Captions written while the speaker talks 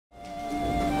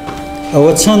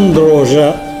ئەوە چەند ڕۆژە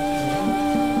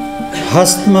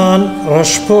هەستمان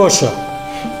ڕەشپۆشە،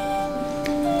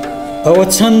 ئەوە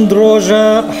چەند ڕۆژە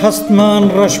هەستمان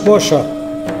ڕەشپۆشە،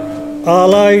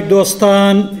 ئاڵای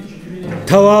دۆستان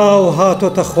تەواو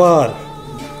هاتۆتە خوار.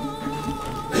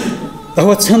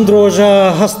 ئەوە چەند ڕۆژە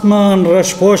هەستمان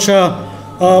ڕەشپۆشە،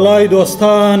 ئاڵای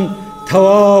دۆستان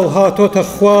تەواو هاتۆتە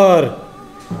خوار.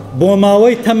 بۆ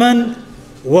ماوەی تەمەن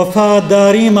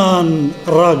وەفاداریمان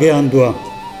ڕاگەیاندووە.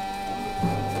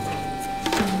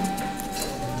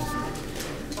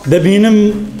 دەبینم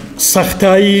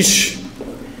سەختاییش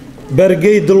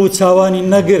بەرگەی دڵ و چاوانی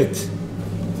نەگرت،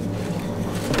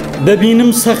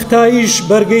 دەبینم سەختاییش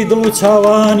بەرگەی دڵ و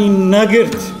چاوانی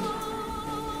نەگرت،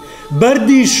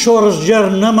 بەردی شۆڕژگەر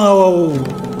نەماوە و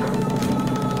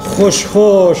خۆش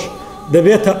خۆش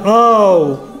دەبێتە ئاو.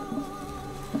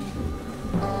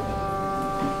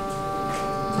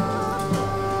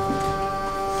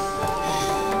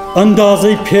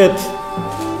 ئەندازەی پێت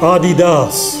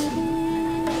ئادیداس،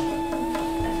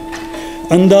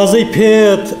 ئەندازەی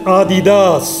پێت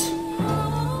ئادیداس،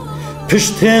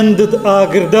 پشتێندت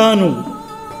ئاگردان و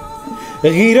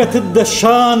غیرەتت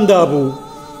دەشاندا بوو،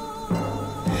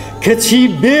 کەچی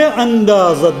بێ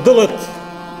ئەندازە دڵت،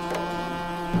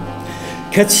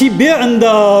 کەچی بێ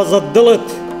ئەندازە دڵت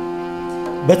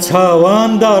بە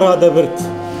چاواندا ڕادەبرد.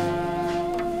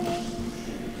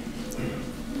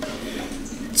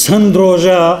 چەند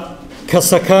ڕۆژە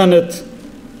کەسەکانت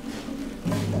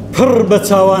پڕ بە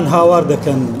چاوان هاوار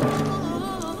دەکەن،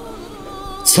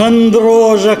 چەند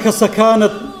ڕۆژە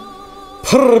کەسەکانت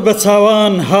پڕ بە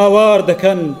چاوان هاوار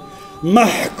دەکەن،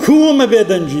 مەحکوومە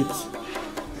بێدەنجیت.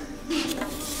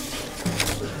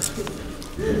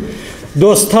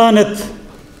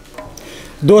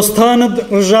 دۆستانت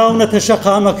ڕژاونەتە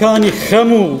شەقامەکانی خەم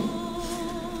و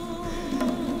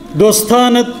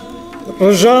دۆستانت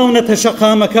ڕژاونەتە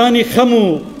شەقامەکانی خەم و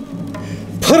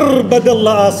پڕ بەدڵ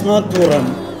لە ئاسمان تووڕەن.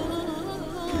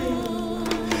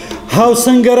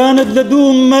 هاوسەنگەرانت لە دوو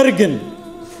مەرگن،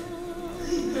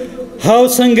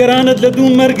 هاوسەنگەرانت لە دوو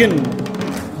مەرگن،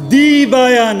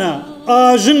 دیبایانە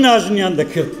ئاژن ناژنیان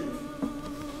دەکرد.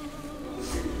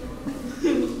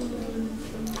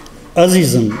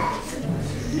 ئەزیزم،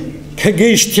 کە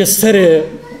گەیشتە سەرێ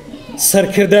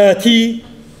سەرکردایەتی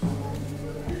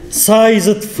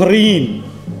سایزت فرین،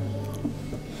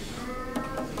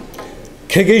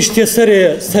 کە گەیشتە سەرێ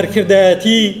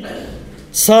سەرکردایەتی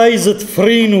سایزت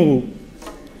فرین و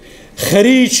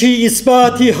خەریکی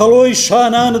ئیسباتی هەڵۆی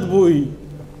شانانت بووی،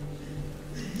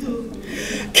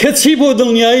 کەچی بۆ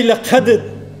دڵنیایی لە قەدت،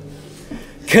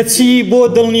 کەچی بۆ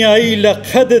دڵنیایی لە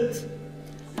قەدت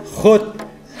خۆت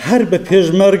هەر بە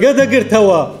پێشمەرگە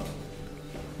دەگرتەوە.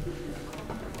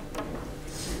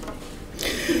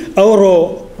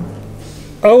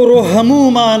 ئەوڕۆ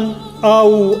هەموومان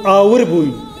ئاو ئاور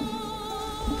بووین،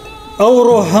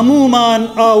 ئەوڕۆ هەموومان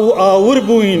ئاو ئاور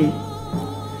بووین،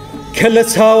 کە لە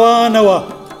چاوانەوە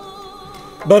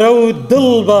بەرەو دڵ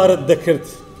بارت دەکرد.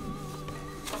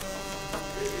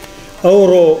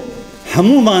 ئەوڕۆ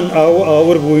هەموومان ئاو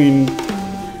ئاور بووین،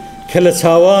 کە لە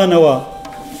چاوانەوە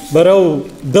بەرەو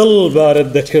دڵ بارت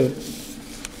دەکرد.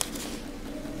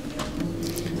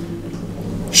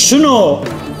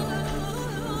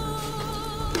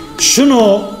 شنۆ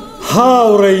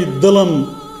هاوڕێی دڵم،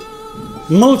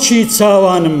 مڵکی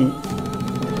چاوانم،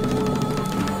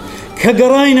 کە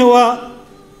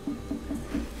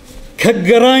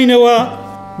گەڕاینەوە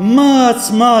ماچ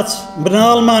ماچ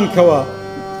مناڵمان کەوە،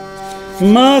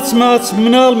 ماچ ماچ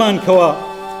مناڵمان کەوە،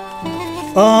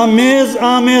 ئامێز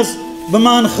ئامێز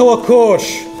بمان خەوە کۆش،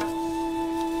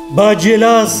 با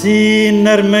جێلاسی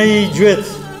نەرمەی گوێت،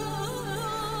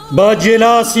 با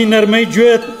جێلاسی نەرمەی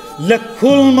گوێت لە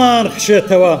کوڵمان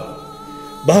خشێتەوە.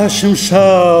 باشم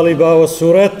شاڵی باوە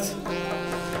سوورەت،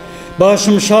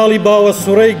 باشم شاڵی باوە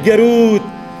سوورەی گەرود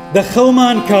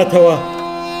دەخەومان کاتەوە.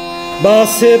 با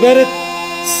سێبەرت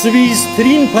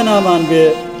سویسترین پەنامان بێ،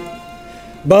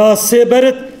 با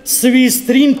سێبەرت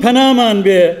سویسترین پەنامان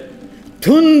بێ،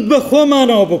 تند بە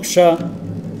خۆمانەوە بکشە.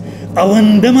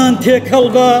 ئەوەندەمان تێکەڵ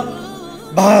بە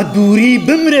با دووری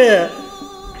بمرێ،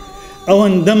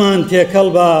 ئەوەندەمان تێکەڵ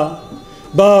بە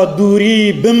با دووری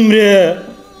بمرێ،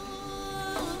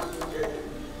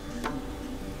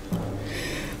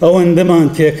 ئەوەندەمان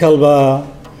تێکەڵ بە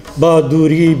با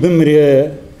دووری بمرێ.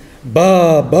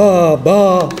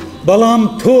 بەڵام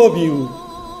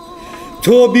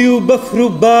تۆبی و بەفر و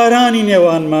بارانی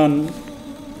نێوانمان،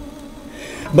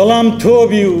 بەڵام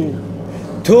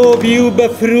تۆبی و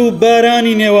بەفر و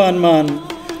بارانی نێوانمان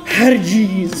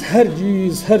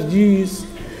هەرگیز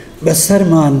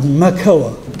بەسەرمان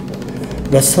مەکەوە،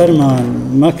 بەسەرمان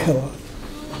مەکەوە،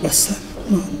 بەسەر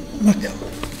مەکەوە.